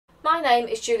My name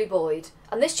is Julie Boyd,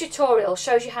 and this tutorial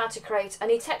shows you how to create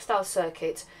an e-textile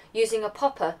circuit using a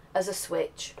popper as a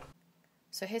switch.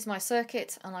 So here's my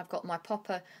circuit, and I've got my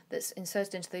popper that's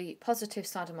inserted into the positive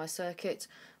side of my circuit.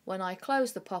 When I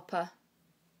close the popper,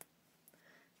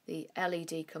 the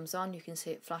LED comes on, you can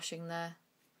see it flashing there.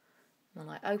 When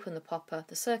I open the popper,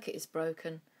 the circuit is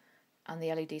broken and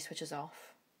the LED switches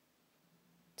off.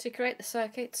 To create the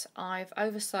circuit, I've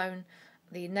oversewn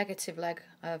the negative leg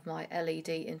of my LED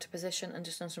into position and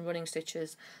just done some running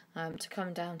stitches to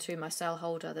come down to my cell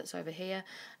holder that's over here,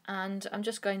 and I'm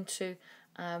just going to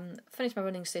finish my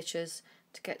running stitches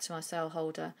to get to my cell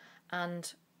holder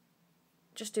and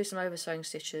just do some oversewing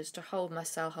stitches to hold my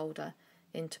cell holder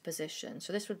into position.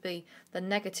 So this would be the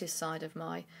negative side of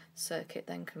my circuit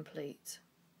then complete.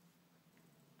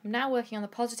 I'm now working on the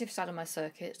positive side of my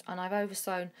circuit, and I've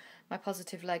oversewn my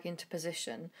positive leg into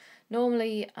position.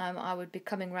 Normally I would be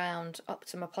coming round up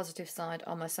to my positive side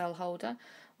on my cell holder.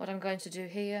 What I'm going to do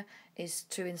here is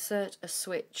to insert a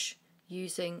switch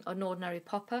using an ordinary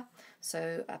popper,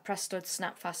 so a press stud,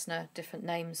 snap fastener, different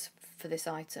names for this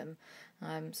item.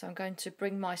 So I'm going to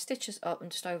bring my stitches up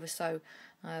and just oversew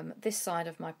this side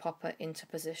of my popper into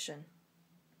position.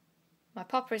 My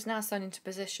popper is now sewn into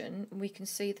position. We can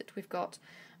see that we've got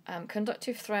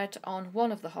conductive thread on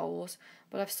one of the holes,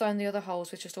 but I've sewn the other holes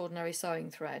with just ordinary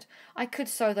sewing thread. I could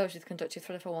sew those with conductive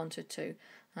thread if I wanted to,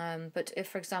 but if,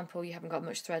 for example, you haven't got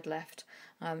much thread left,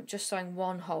 just sewing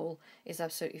one hole is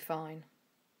absolutely fine.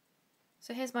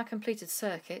 So here's my completed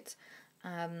circuit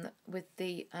with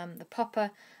the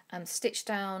popper stitched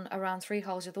down around 3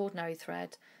 holes with ordinary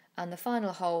thread, and the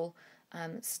final hole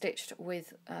stitched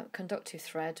with conductive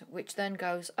thread, which then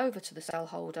goes over to the cell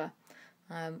holder,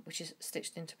 which is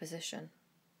stitched into position.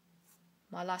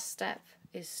 My last step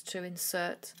is to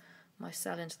insert my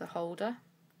cell into the holder.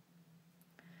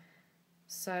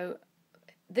 So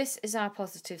this is our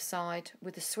positive side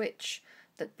with the switch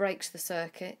that breaks the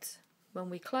circuit. When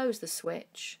we close the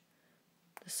switch,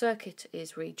 the circuit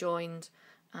is rejoined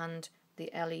and the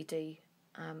LED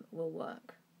will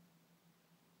work.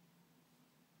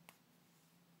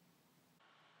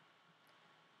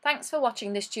 Thanks for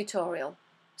watching this tutorial.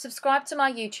 Subscribe to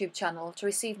my YouTube channel to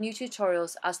receive new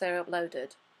tutorials as they are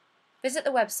uploaded. Visit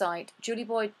the website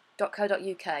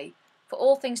julieboyd.co.uk for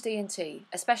all things D&T,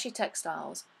 especially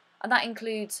textiles, and that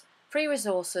includes free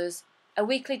resources, a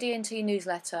weekly D&T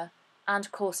newsletter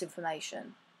and course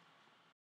information.